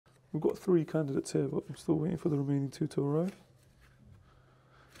We've got 3 candidates here, but I'm still waiting for the remaining 2 to arrive.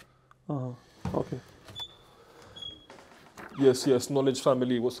 Okay. Yes, yes, knowledge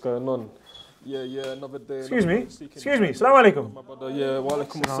family, what's going on? Yeah, another day. Excuse me. Assalamu alaikum. My brother, yeah, wa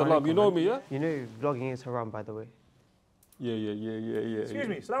alaikum assalam. You know me, yeah? You know vlogging is haram, by the way. Yeah. Excuse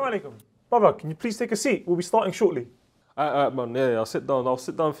me. Assalamu alaikum. Brother, can you please take a seat? We'll be starting shortly. Alright, man, yeah, I'll sit down. I'll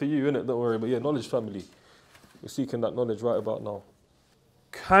sit down for you, innit? Don't worry. But yeah, knowledge family. We're seeking that knowledge right about now.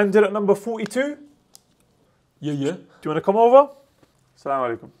 Candidate number 42. Yeah. Do you want to come over?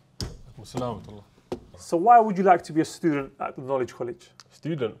 Assalamu alaikum. Assalamu alaikum. So why would you like to be a student at the Knowledge College?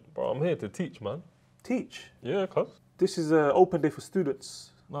 Student, bro, I'm here to teach, man. Teach? Yeah, cuz. This is an open day for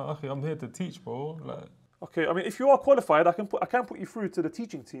students. Nah, okay, I'm here to teach, bro. Like, Okay, I mean, if you are qualified, I can put you through to the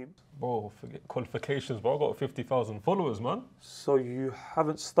teaching team. bro, forget qualifications, bro. I got 50,000 followers, man. So you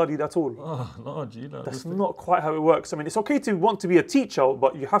haven't studied at all. Nah, G, like, That's not quite how it works. I mean, it's okay to want to be a teacher,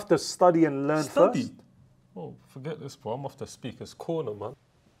 but you have to study and learn first. Oh, forget this, bro. I'm off the speaker's corner, man.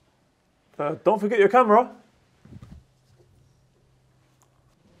 Don't forget your camera.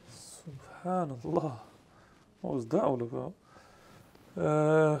 Subhanallah. What was that all about?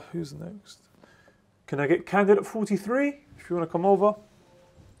 Who's next? Can I get candidate 43? If you want to come over.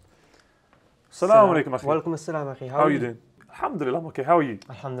 Assalamu alaikum, akhi. Walaikum assalam, akhi. How are you doing? Alhamdulillah, I'm okay. How are you?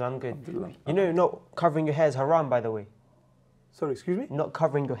 Alhamdulillah, I'm good. Alhamdulillah. You know, not covering your hair is haram, by the way. Sorry, excuse me? Not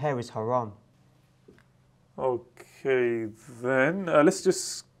covering your hair is haram. Okay, then let's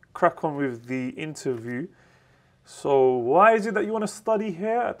just crack on with the interview. So, why is it that you want to study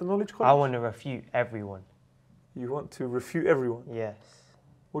here at the Knowledge College? I want to refute everyone. You want to refute everyone? Yes.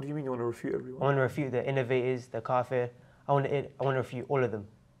 What do you mean you want to refute I everyone? want to refute the innovators, the kafir. I want to refute all of them.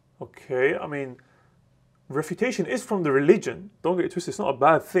 Okay, I mean, refutation is from the religion. Don't get it twisted. It's not a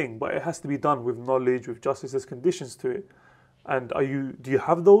bad thing, but it has to be done with knowledge, with justice. There's conditions to it. And do you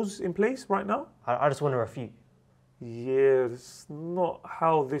have those in place right now? I just want to refute. Yeah, that's not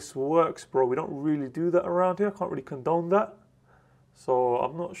how this works, bro. We don't really do that around here. I can't really condone that. So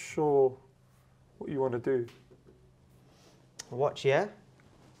I'm not sure what you want to do. Watch, yeah?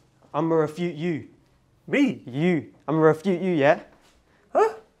 I'm going to refute you. Me? You. I'm going to refute you, yeah?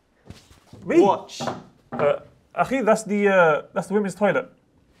 Huh? Me? Watch. Akhi, that's the women's toilet.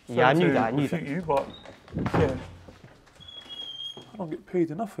 Yeah, I knew that, I knew refute that. you, but yeah. I don't get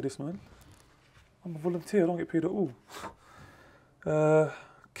paid enough for this, man. I'm a volunteer, I don't get paid at all.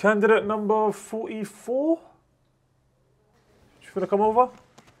 Candidate number 44. Do you want to come over?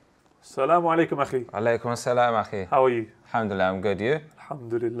 Assalamu alaikum, akhi. Alaikum assalam, akhi. How are you? Alhamdulillah, I'm good. You?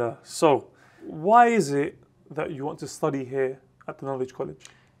 Alhamdulillah. So, why is it that you want to study here at the Knowledge College?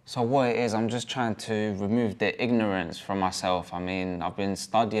 So what it is, I'm just trying to remove the ignorance from myself. I mean, I've been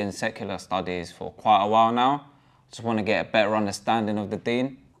studying secular studies for quite a while now. Just want to get a better understanding of the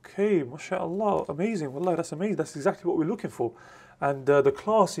deen. Okay, mashallah, amazing. Wallah, that's amazing. That's exactly what we're looking for. And the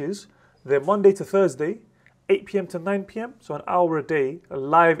classes, they're Monday to Thursday, 8 p.m. to 9 p.m. So an hour a day, a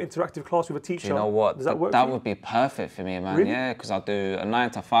live interactive class with a teacher. Do you know what? Does that work? That would be perfect for me, man. Really? Yeah, because I do a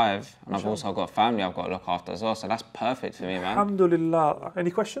 9 to 5, and I've also got a family I've got to look after as well. So that's perfect for me, man. Alhamdulillah.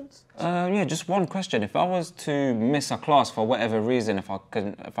 Any questions? Yeah, just one question. If I was to miss a class for whatever reason, if I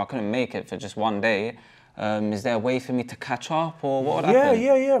couldn't make it for just one day, is there a way for me to catch up, or what would happen?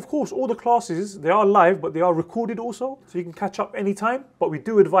 Yeah, of course. All the classes, they are live, but they are recorded also. So you can catch up anytime. But we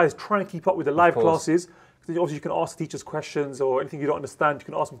do advise try and keep up with the live classes. Because obviously you can ask teachers questions or anything you don't understand, you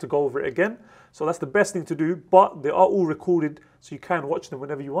can ask them to go over it again. So that's the best thing to do. But they are all recorded, so you can watch them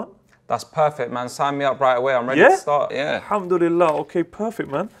whenever you want. That's perfect, man. Sign me up right away. I'm ready to start. Yeah. Alhamdulillah. Okay,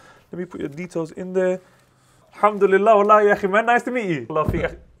 perfect, man. Let me put your details in there. Alhamdulillah. Wallahi, ya akhi, man. Nice to meet you. Allah fi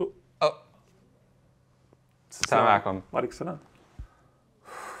akhi. Assalamu alaikum. Wa alaikum salam.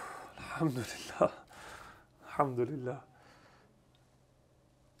 Alhamdulillah. Alhamdulillah.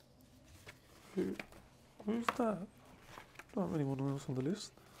 Who's that? Not anyone else on the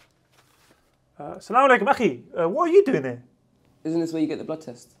list. Assalamu alaikum, akhi. What are you doing here? Isn't this where you get the blood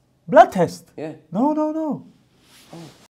test? Blood test? Yeah. No.